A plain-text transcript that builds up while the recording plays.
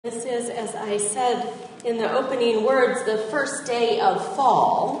This is, as I said in the opening words, the first day of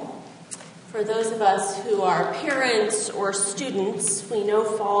fall. For those of us who are parents or students, we know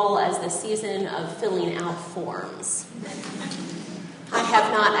fall as the season of filling out forms. I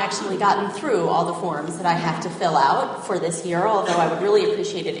have not actually gotten through all the forms that I have to fill out for this year, although I would really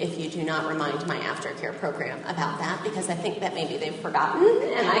appreciate it if you do not remind my aftercare program about that, because I think that maybe they've forgotten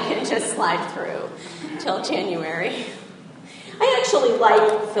and I can just slide through till January. I actually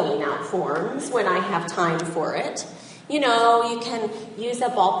like filling out forms when I have time for it. You know, you can use a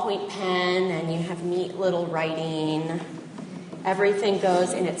ballpoint pen and you have neat little writing. Everything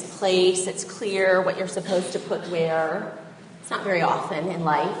goes in its place. It's clear what you're supposed to put where. It's not very often in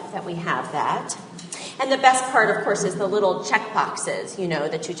life that we have that. And the best part, of course, is the little check boxes, you know,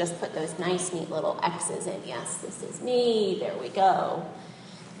 that you just put those nice, neat little X's in. Yes, this is me. There we go.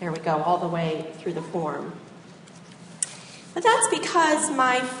 There we go, all the way through the form. But that's because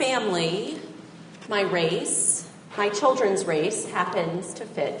my family, my race, my children's race happens to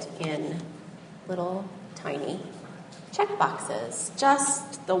fit in little tiny check boxes,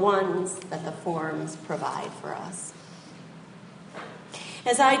 just the ones that the forms provide for us.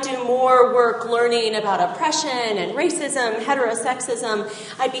 As I do more work learning about oppression and racism, heterosexism,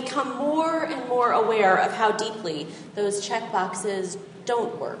 I become more and more aware of how deeply those check boxes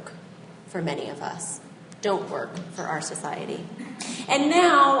don't work for many of us. Don't work for our society. And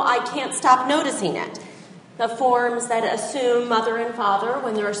now I can't stop noticing it. The forms that assume mother and father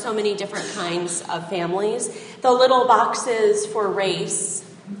when there are so many different kinds of families. The little boxes for race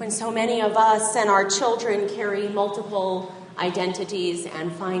when so many of us and our children carry multiple identities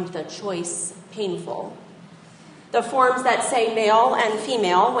and find the choice painful. The forms that say male and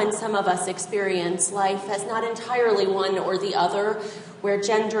female when some of us experience life as not entirely one or the other, where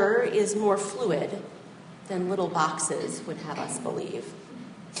gender is more fluid than little boxes would have us believe.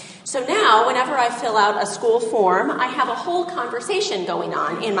 So now, whenever I fill out a school form, I have a whole conversation going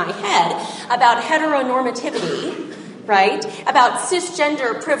on in my head about heteronormativity, right? About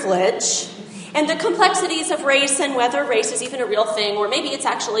cisgender privilege, and the complexities of race and whether race is even a real thing, or maybe it's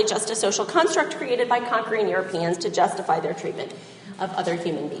actually just a social construct created by conquering Europeans to justify their treatment of other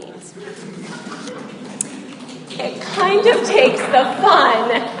human beings. It kind of takes the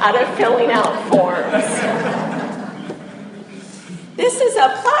fun out of filling out forms. This is a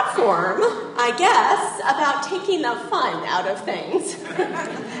platform, I guess, about taking the fun out of things.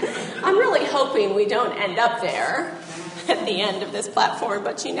 I'm really hoping we don't end up there at the end of this platform,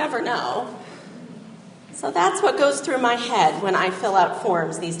 but you never know. So that's what goes through my head when I fill out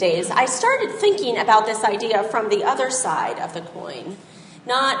forms these days. I started thinking about this idea from the other side of the coin.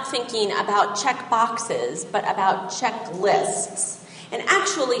 Not thinking about check boxes, but about checklists, and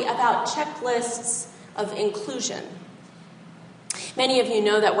actually about checklists of inclusion. Many of you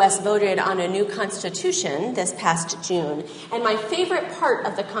know that Wes voted on a new Constitution this past June, and my favorite part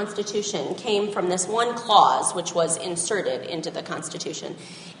of the Constitution came from this one clause which was inserted into the Constitution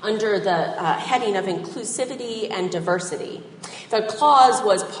under the heading of inclusivity and diversity. The clause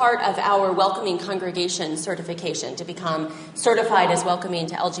was part of our welcoming congregation certification to become certified as welcoming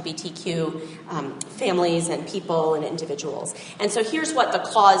to LGBTQ families and people and individuals. And so here's what the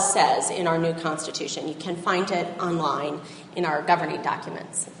clause says in our new Constitution. You can find it online in our governing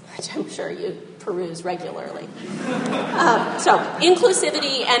documents, which I'm sure you peruse regularly. So,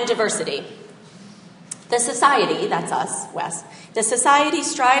 inclusivity and diversity. The society, that's us, Wes, the society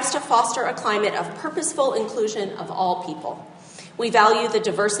strives to foster a climate of purposeful inclusion of all people. We value the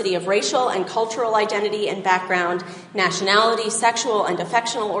diversity of racial and cultural identity and background, nationality, sexual and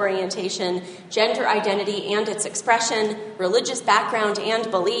affectional orientation, gender identity and its expression, religious background and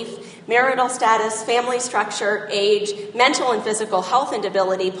belief, marital status, family structure, age, mental and physical health and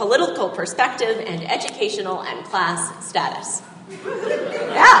ability, political perspective, and educational and class status.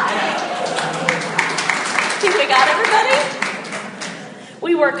 Yeah. Think we got everybody?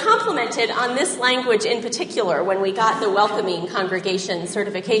 We were complimented on this language in particular when we got the welcoming congregation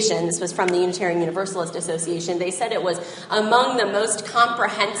certification. This was from the Unitarian Universalist Association. They said it was among the most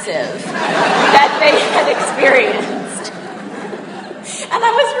comprehensive that they had experienced. And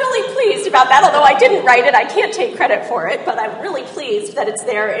I was really pleased about that, although I didn't write it. I can't take credit for it, but I'm really pleased that it's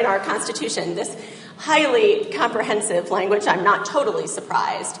there in our Constitution. This highly comprehensive language, I'm not totally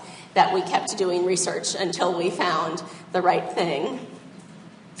surprised that we kept doing research until we found the right thing.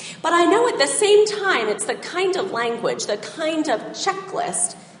 But I know at the same time it's the kind of language, the kind of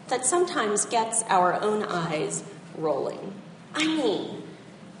checklist that sometimes gets our own eyes rolling. I mean,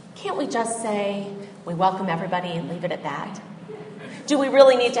 can't we just say, we welcome everybody and leave it at that? Do we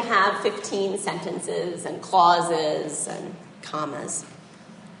really need to have 15 sentences and clauses and commas?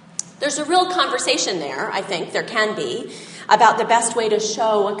 There's a real conversation there, I think, there can be, about the best way to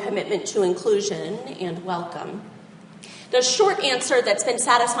show a commitment to inclusion and welcome. The short answer that's been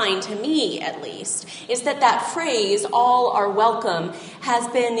satisfying to me, at least, is that phrase, all are welcome, has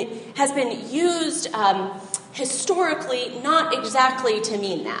been used historically not exactly to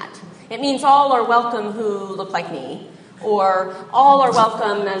mean that. It means all are welcome who look like me, or all are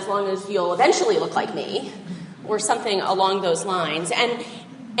welcome as long as you'll eventually look like me, or something along those lines. And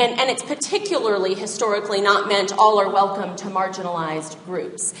it's particularly historically not meant all are welcome to marginalized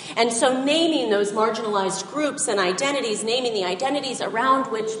groups. And so naming those marginalized groups and identities, naming the identities around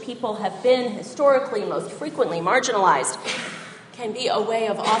which people have been historically most frequently marginalized, can be a way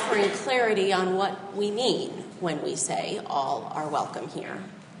of offering clarity on what we mean when we say all are welcome here.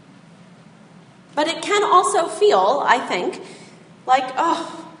 But it can also feel, I think, like,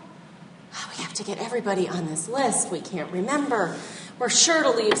 we have to get everybody on this list. We can't remember. We're sure to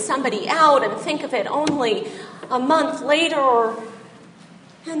leave somebody out and think of it only a month later,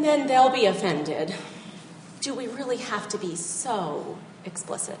 and then they'll be offended. Do we really have to be so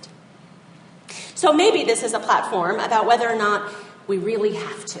explicit? So maybe this is a platform about whether or not we really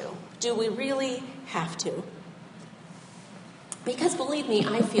have to. Do we really have to? Because believe me,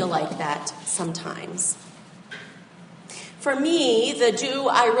 I feel like that sometimes. For me, the do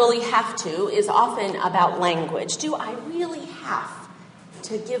I really have to is often about language. Do I really have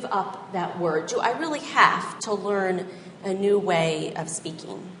to give up that word? Do I really have to learn a new way of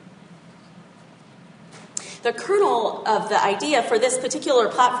speaking? The kernel of the idea for this particular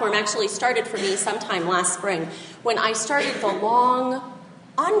platform actually started for me sometime last spring when I started the long,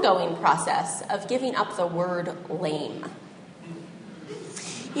 ongoing process of giving up the word lame.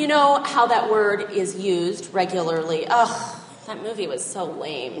 You know how that word is used regularly. That movie was so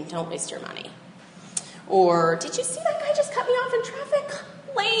lame. Don't waste your money. Or, did you see that guy just cut me off in traffic?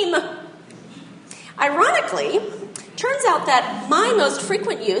 Lame. Ironically, turns out that my most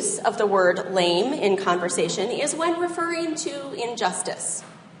frequent use of the word lame in conversation is when referring to injustice.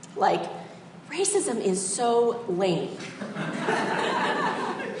 Like, racism is so lame.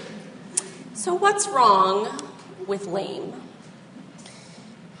 So what's wrong with lame?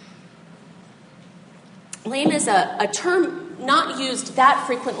 Lame is a term not used that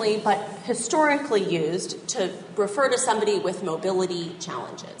frequently, but historically used to refer to somebody with mobility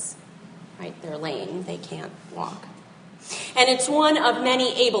challenges. Right? They're lame, they can't walk. And it's one of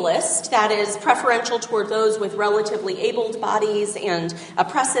many ableist, that is, preferential toward those with relatively abled bodies and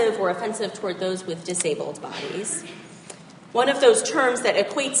oppressive or offensive toward those with disabled bodies. One of those terms that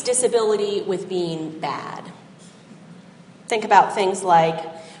equates disability with being bad. Think about things like,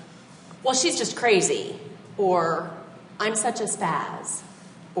 well, she's just crazy, or I'm such a spaz,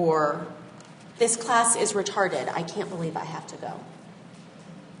 or this class is retarded, I can't believe I have to go.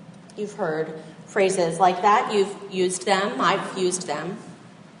 You've heard phrases like that. You've used them. I've used them.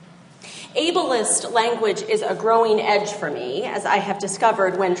 Ableist language is a growing edge for me, as I have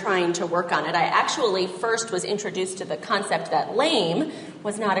discovered when trying to work on it. I actually first was introduced to the concept that lame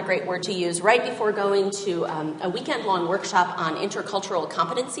was not a great word to use right before going to a weekend-long workshop on intercultural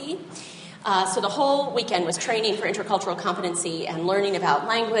competency. So the whole weekend was training for intercultural competency and learning about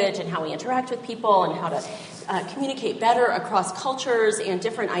language and how we interact with people and how to communicate better across cultures and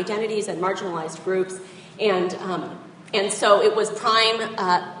different identities and marginalized groups. And so it was prime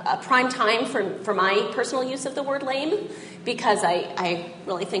time for my personal use of the word lame, because I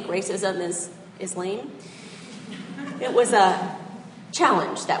really think racism is lame. It was a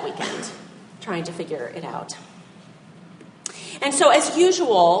challenge that weekend, trying to figure it out. And so, as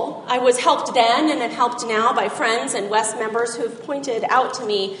usual, I was helped then and am helped now by friends and WES members who've pointed out to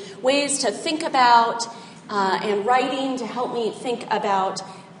me ways to think about and writing to help me think about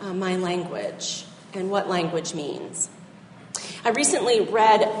my language and what language means. I recently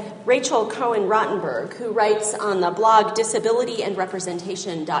read Rachel Cohen-Rottenberg, who writes on the blog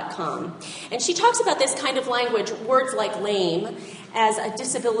disabilityandrepresentation.com. And she talks about this kind of language, words like lame, as a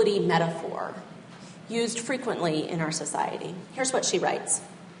disability metaphor, used frequently in our society. Here's what she writes.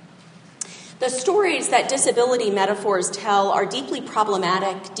 The stories that disability metaphors tell are deeply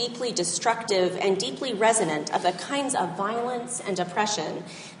problematic, deeply destructive, and deeply resonant of the kinds of violence and oppression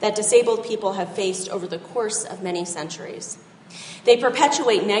that disabled people have faced over the course of many centuries. They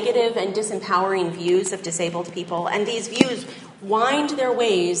perpetuate negative and disempowering views of disabled people, and these views wind their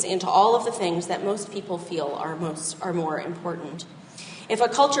ways into all of the things that most people feel are more important. If a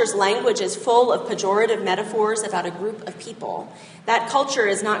culture's language is full of pejorative metaphors about a group of people, that culture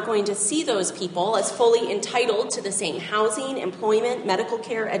is not going to see those people as fully entitled to the same housing, employment, medical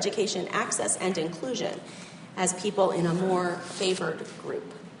care, education, access, and inclusion as people in a more favored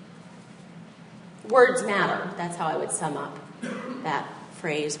group. Words matter. That's how I would sum up that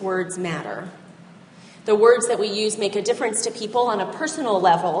phrase. Words matter. The words that we use make a difference to people on a personal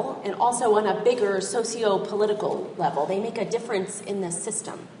level and also on a bigger socio-political level. They make a difference in the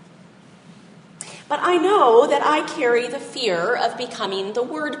system. But I know that I carry the fear of becoming the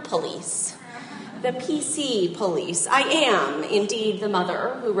word police, the PC police. I am indeed the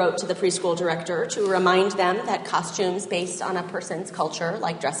mother who wrote to the preschool director to remind them that costumes based on a person's culture,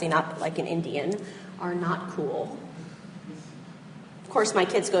 like dressing up like an Indian, are not cool. Of course, my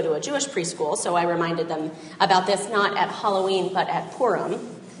kids go to a Jewish preschool, so I reminded them about this not at Halloween, but at Purim.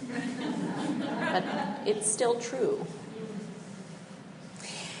 But it's still true.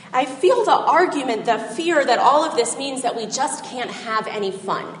 I feel the argument, the fear that all of this means that we just can't have any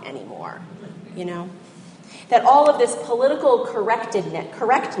fun anymore, you know? That all of this political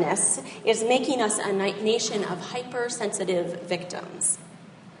correctness is making us a nation of hypersensitive victims.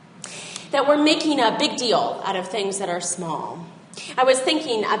 That we're making a big deal out of things that are small. I was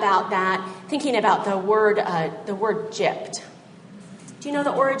thinking about the word gypped. Do you know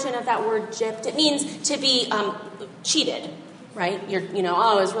the origin of that word gypped? It means to be cheated. Right?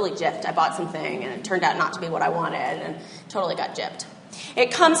 I was really gypped. I bought something and it turned out not to be what I wanted and totally got gypped.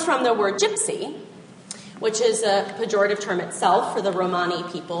 It comes from the word gypsy, which is a pejorative term itself for the Romani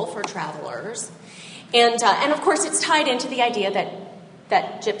people, for travelers. And of course it's tied into the idea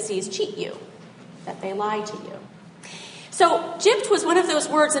that gypsies cheat you, that they lie to you. So gypped was one of those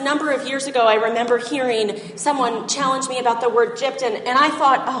words a number of years ago. I remember hearing someone challenge me about the word gypped and I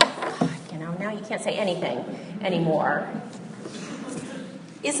thought, oh, God, now you can't say anything anymore.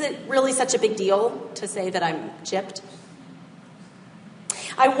 Is it really such a big deal to say that I'm gypped?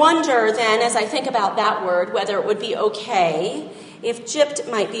 I wonder then, as I think about that word, whether it would be okay, if gypped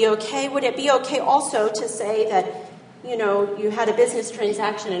might be okay, would it be okay also to say that, you had a business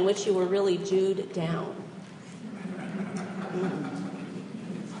transaction in which you were really Jewed down?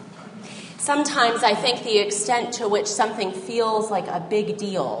 Sometimes I think the extent to which something feels like a big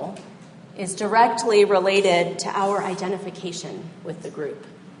deal is directly related to our identification with the group,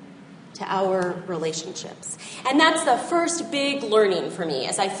 to our relationships. And that's the first big learning for me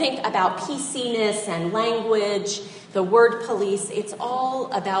as I think about PC-ness and language, the word police. It's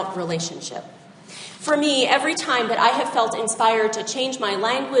all about relationship. For me, every time that I have felt inspired to change my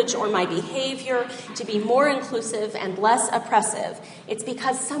language or my behavior to be more inclusive and less oppressive, it's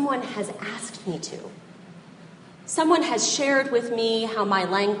because someone has asked me to. Someone has shared with me how my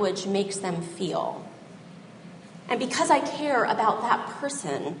language makes them feel. And because I care about that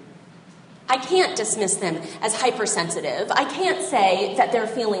person, I can't dismiss them as hypersensitive. I can't say that their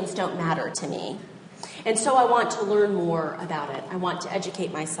feelings don't matter to me. And so I want to learn more about it. I want to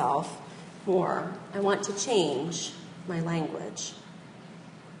educate myself more. I want to change my language.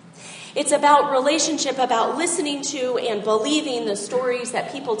 It's about relationship, about listening to and believing the stories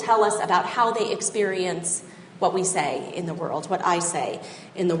that people tell us about how they experience what we say in the world, what I say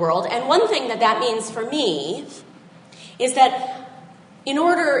in the world. And one thing that means for me is that in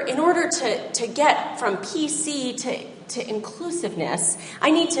order to get from PC to inclusiveness,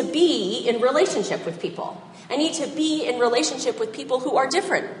 I need to be in relationship with people. I need to be in relationship with people who are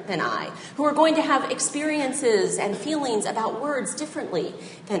different than I, who are going to have experiences and feelings about words differently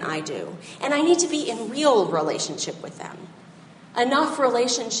than I do. And I need to be in real relationship with them. Enough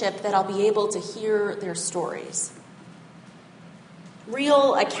relationship that I'll be able to hear their stories.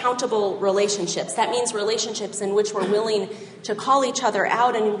 Real, accountable relationships. That means relationships in which we're willing to call each other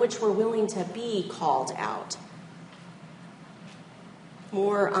out and in which we're willing to be called out.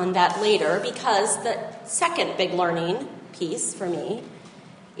 More on that later, because the second big learning piece for me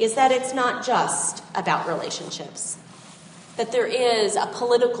is that it's not just about relationships. That there is a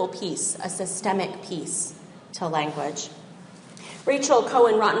political piece, a systemic piece to language. Rachel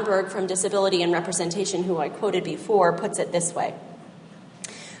Cohen-Rottenberg from Disability and Representation, who I quoted before, puts it this way.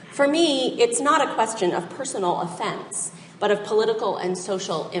 For me, it's not a question of personal offense, but of political and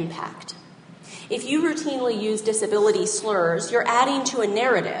social impact. If you routinely use disability slurs, you're adding to a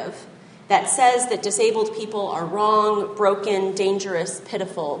narrative that says that disabled people are wrong, broken, dangerous,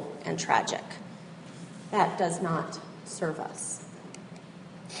 pitiful, and tragic. That does not serve us.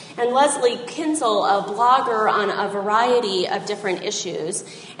 And Leslie Kinzel, a blogger on a variety of different issues,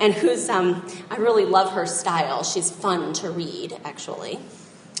 and who's, I really love her style. She's fun to read, actually.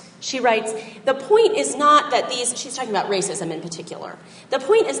 She writes, the point is not that she's talking about racism in particular. The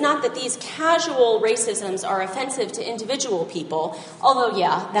point is not that these casual racisms are offensive to individual people, although,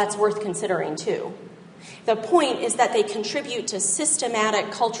 yeah, that's worth considering too. The point is that they contribute to systematic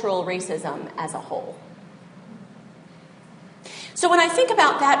cultural racism as a whole. So when I think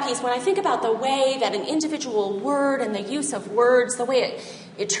about that piece, when I think about the way that an individual word and the use of words, the way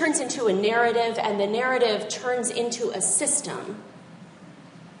it turns into a narrative and the narrative turns into a system,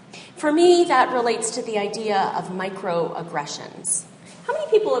 for me that relates to the idea of microaggressions. How many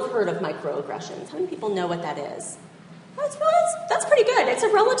people have heard of microaggressions? How many people know what that is? That's pretty good. It's a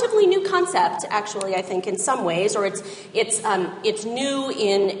relatively new concept, actually, I think, in some ways, or it's new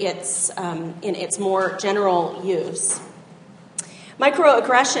in its more general use.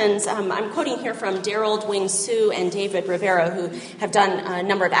 Microaggressions, I'm quoting here from Daryl Dwing Su and David Rivera, who have done a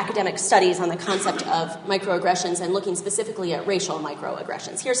number of academic studies on the concept of microaggressions and looking specifically at racial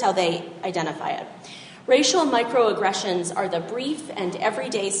microaggressions. Here's how they identify it. Racial microaggressions are the brief and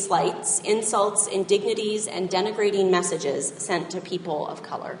everyday slights, insults, indignities, and denigrating messages sent to people of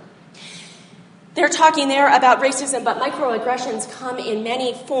color. They're talking there about racism, but microaggressions come in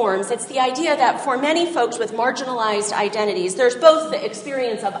many forms. It's the idea that for many folks with marginalized identities, there's both the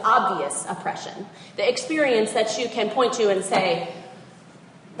experience of obvious oppression, the experience that you can point to and say,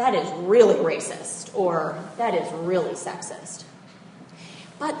 that is really racist, or that is really sexist.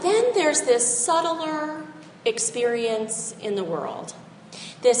 But then there's this subtler experience in the world,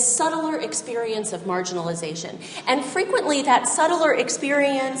 this subtler experience of marginalization. And frequently that subtler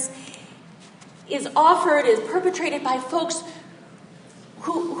experience is perpetrated by folks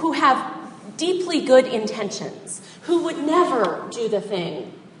who have deeply good intentions, who would never do the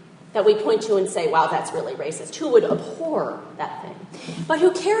thing that we point to and say, wow, that's really racist, who would abhor that thing, but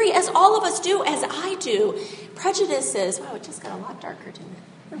who carry, as all of us do, as I do, prejudices. Wow, it just got a lot darker, didn't it?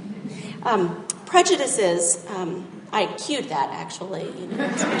 Prejudices, I cued that, actually.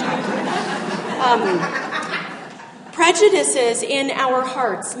 That's what I'm talking about. Prejudices in our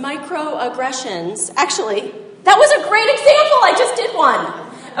hearts, microaggressions. Actually, that was a great example. I just did one.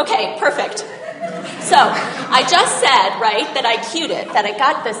 Okay, perfect. So I just said, right, that I cued it,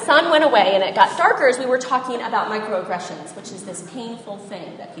 that the sun went away and it got darker as we were talking about microaggressions, which is this painful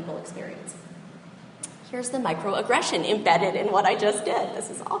thing that people experience. Here's the microaggression embedded in what I just did. This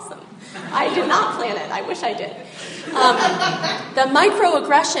is awesome. I did not plan it. I wish I did. The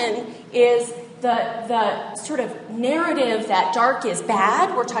microaggression is the sort of narrative that dark is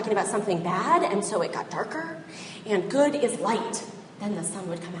bad. We're talking about something bad, and so it got darker. And good is light. Then the sun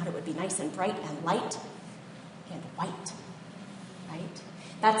would come out. It would be nice and bright and light and white. Right?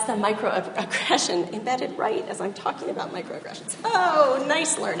 That's the microaggression embedded right as I'm talking about microaggressions. Oh,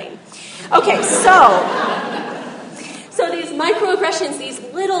 nice learning. Okay, so these microaggressions, these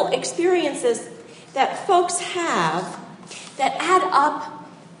little experiences that folks have that add up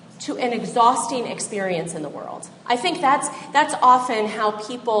to an exhausting experience in the world. I think that's often how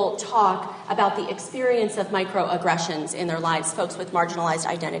people talk about the experience of microaggressions in their lives, folks with marginalized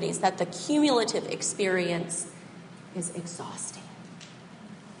identities, that the cumulative experience is exhausting.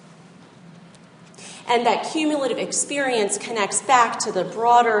 And that cumulative experience connects back to the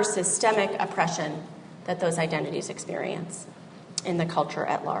broader systemic oppression that those identities experience in the culture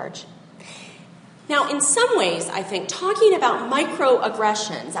at large. Now, in some ways, I think talking about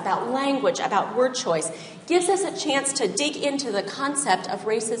microaggressions, about language, about word choice, gives us a chance to dig into the concept of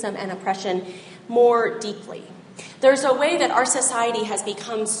racism and oppression more deeply. There's a way that our society has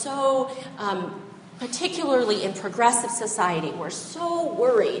become so, particularly in progressive society, we're so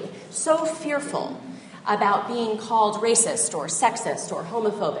worried, so fearful about being called racist or sexist or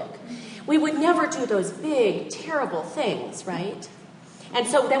homophobic. We would never do those big, terrible things, right? And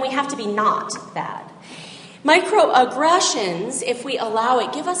so then we have to be not bad. Microaggressions, if we allow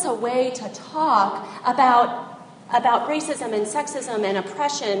it, give us a way to talk about racism and sexism and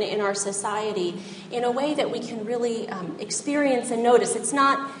oppression in our society in a way that we can really experience and notice. It's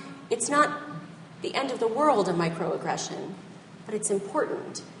not the end of the world, a microaggression, but it's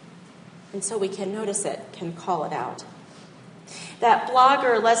important. And so we can notice it, can call it out. That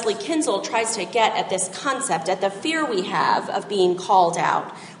blogger Leslie Kinzel tries to get at this concept, at the fear we have of being called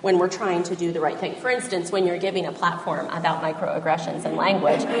out when we're trying to do the right thing. For instance, when you're giving a platform about microaggressions and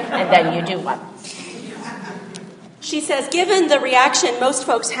language, and then you do one. She says, given the reaction most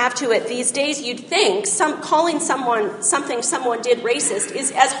folks have to it these days, you'd think calling something someone did racist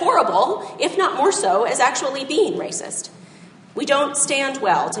is as horrible, if not more so, as actually being racist. We don't stand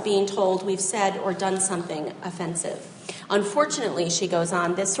well to being told we've said or done something offensive. Unfortunately, she goes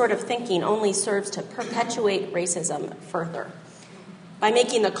on, this sort of thinking only serves to perpetuate racism further. By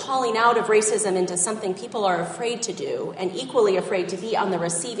making the calling out of racism into something people are afraid to do and equally afraid to be on the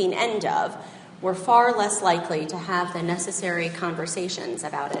receiving end of, we're far less likely to have the necessary conversations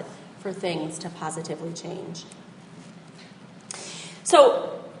about it for things to positively change.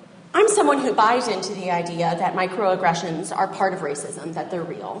 So, I'm someone who buys into the idea that microaggressions are part of racism, that they're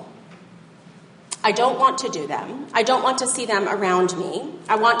real. I don't want to do them. I don't want to see them around me.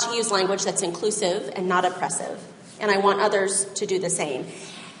 I want to use language that's inclusive and not oppressive. And I want others to do the same.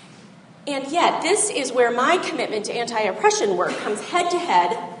 And yet, this is where my commitment to anti-oppression work comes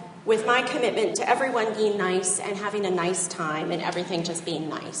head-to-head with my commitment to everyone being nice and having a nice time and everything just being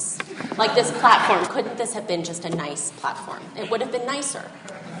nice. Like this platform, couldn't this have been just a nice platform? It would have been nicer,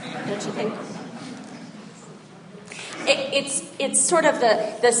 don't you think? It's sort of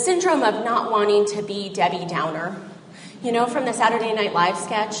the syndrome of not wanting to be Debbie Downer. You know, from the Saturday Night Live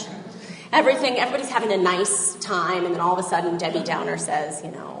sketch? Everybody's having a nice time, and then all of a sudden Debbie Downer says,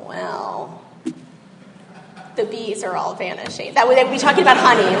 well, the bees are all vanishing. They'd be talking about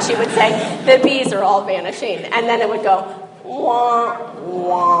honey, and she would say, the bees are all vanishing. And then it would go, wah,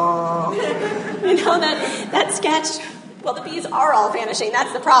 wah. You know that sketch? Well, the bees are all vanishing.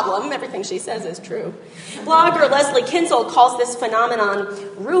 That's the problem. Everything she says is true. Blogger Leslie Kinzel calls this phenomenon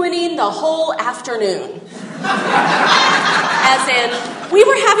ruining the whole afternoon. As in, we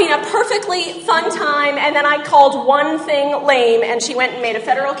were having a perfectly fun time, and then I called one thing lame, and she went and made a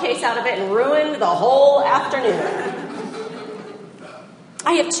federal case out of it and ruined the whole afternoon.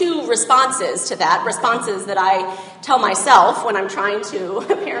 I have two responses to that, responses that I tell myself when I'm trying to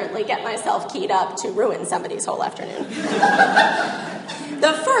apparently get myself keyed up to ruin somebody's whole afternoon.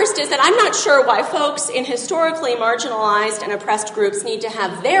 The first is that I'm not sure why folks in historically marginalized and oppressed groups need to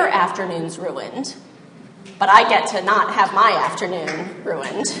have their afternoons ruined, but I get to not have my afternoon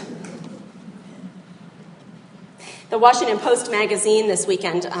ruined. The Washington Post magazine this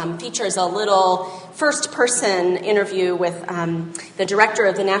weekend features a little first-person interview with the director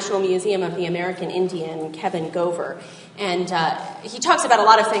of the National Museum of the American Indian, Kevin Gover. And he talks about a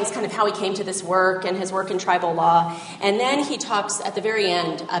lot of things, kind of how he came to this work and his work in tribal law. And then he talks at the very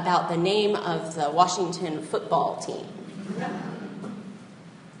end about the name of the Washington football team.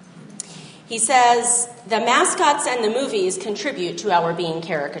 He says, the mascots and the movies contribute to our being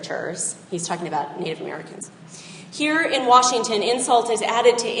caricatures. He's talking about Native Americans. Here in Washington, insult is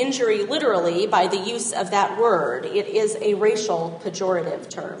added to injury literally by the use of that word. It is a racial pejorative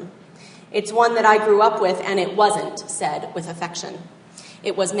term. It's one that I grew up with, and it wasn't said with affection.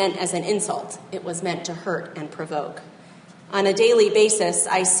 It was meant as an insult. It was meant to hurt and provoke. On a daily basis,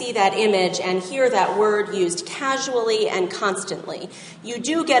 I see that image and hear that word used casually and constantly. You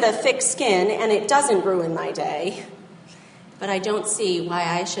do get a thick skin, and it doesn't ruin my day. But I don't see why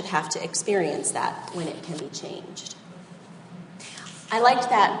I should have to experience that when it can be changed. I liked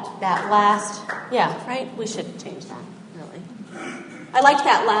that last, right? We should change that, really. I liked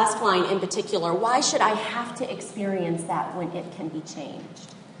that last line in particular. Why should I have to experience that when it can be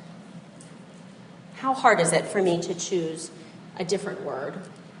changed? How hard is it for me to choose a different word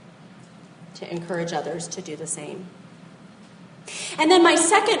to encourage others to do the same? And then my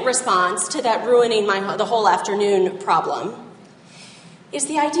second response to that ruining the whole afternoon problem is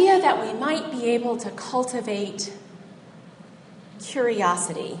the idea that we might be able to cultivate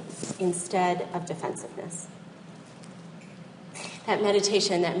curiosity instead of defensiveness. That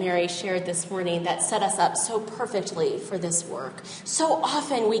meditation that Mary shared this morning that set us up so perfectly for this work. So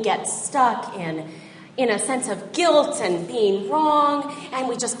often we get stuck in a sense of guilt and being wrong, and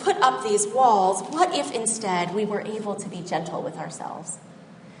we just put up these walls. What if instead we were able to be gentle with ourselves?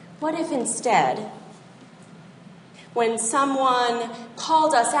 What if instead, when someone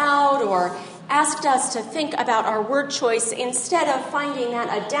called us out or asked us to think about our word choice, instead of finding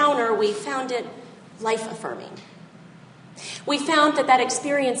that a downer, we found it life-affirming? We found that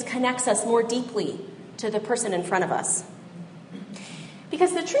experience connects us more deeply to the person in front of us.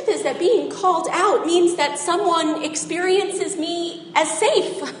 Because the truth is that being called out means that someone experiences me as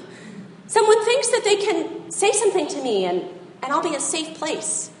safe. Someone thinks that they can say something to me and I'll be a safe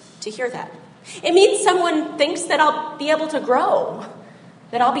place to hear that. It means someone thinks that I'll be able to grow,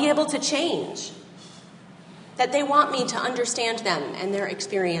 that I'll be able to change, that they want me to understand them and their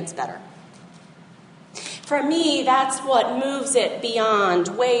experience better. For me, that's what moves it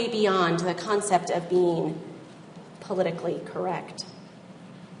beyond, way beyond the concept of being politically correct.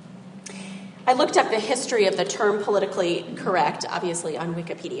 I looked up the history of the term politically correct, obviously on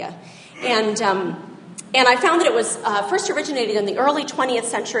Wikipedia, and I found that it was first originated in the early 20th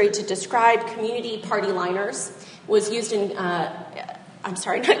century to describe community party liners. Was used in,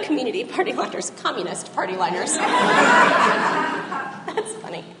 not community party liners, communist party liners. That's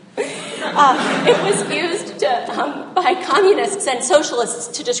funny. It was used by communists and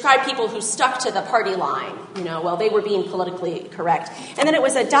socialists to describe people who stuck to the party line, while they were being politically correct. And then it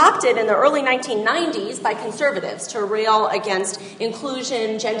was adopted in the early 1990s by conservatives to rail against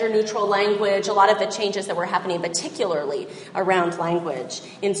inclusion, gender-neutral language, a lot of the changes that were happening, particularly around language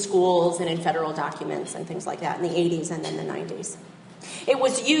in schools and in federal documents and things like that in the 80s and then the 90s. It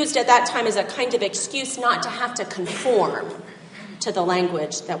was used at that time as a kind of excuse not to have to conform to the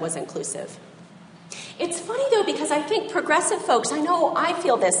language that was inclusive. It's funny, though, because I think progressive folks, I know I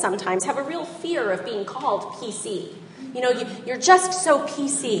feel this sometimes, have a real fear of being called PC. You're just so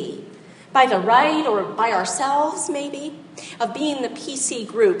PC by the right or by ourselves, maybe, of being the PC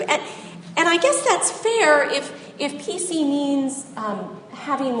group. And I guess that's fair if PC means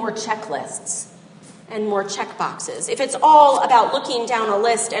having more checklists and more check boxes. If it's all about looking down a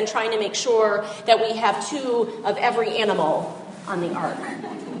list and trying to make sure that we have 2 of every animal on the ark.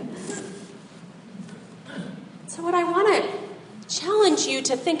 So what I want to challenge you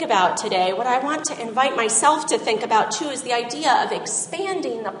to think about today, what I want to invite myself to think about too, is the idea of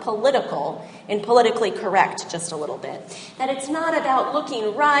expanding the political and politically correct just a little bit. That it's not about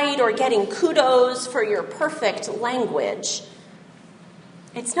looking right or getting kudos for your perfect language.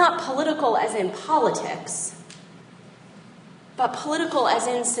 It's not political as in politics, but political as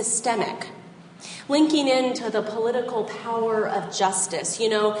in systemic. Linking into the political power of justice.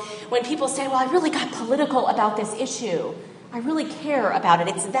 When people say, well, I really got political about this issue, I really care about it.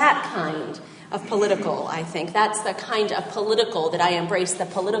 It's that kind of political, I think. That's the kind of political that I embrace, the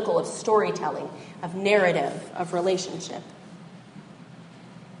political of storytelling, of narrative, of relationship.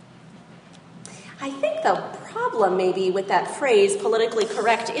 I think the problem maybe with that phrase, politically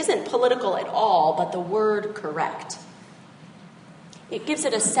correct, isn't political at all, but the word correct. It gives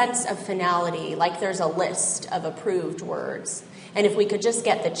it a sense of finality, like there's a list of approved words. And if we could just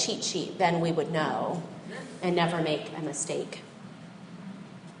get the cheat sheet, then we would know and never make a mistake.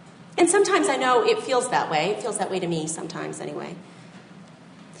 And sometimes I know it feels that way. It feels that way to me sometimes anyway.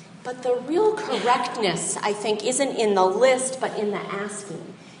 But the real correctness, I think, isn't in the list, but in the asking,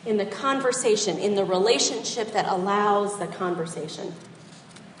 in the conversation, in the relationship that allows the conversation.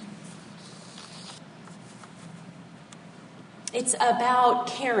 It's about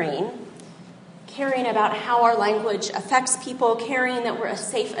caring about how our language affects people, caring that we're a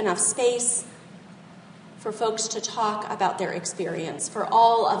safe enough space for folks to talk about their experience, for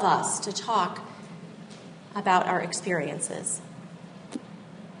all of us to talk about our experiences.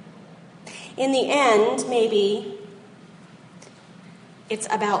 In the end, maybe it's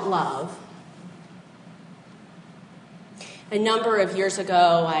about love. A number of years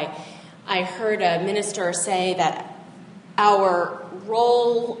ago, I heard a minister say that our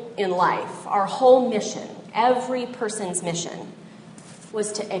role in life, our whole mission, every person's mission,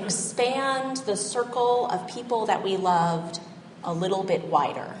 was to expand the circle of people that we loved a little bit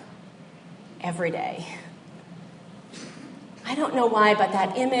wider every day. I don't know why, but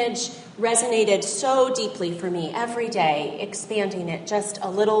that image resonated so deeply for me every day, expanding it just a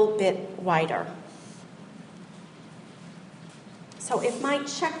little bit wider. So if my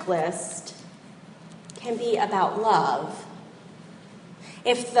checklist can be about love,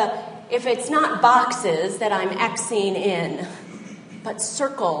 if it's not boxes that I'm Xing in, but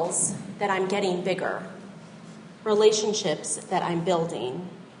circles that I'm getting bigger, relationships that I'm building,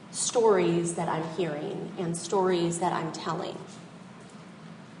 stories that I'm hearing, and stories that I'm telling.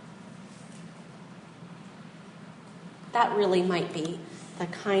 That really might be the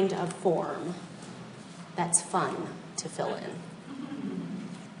kind of form that's fun to fill in.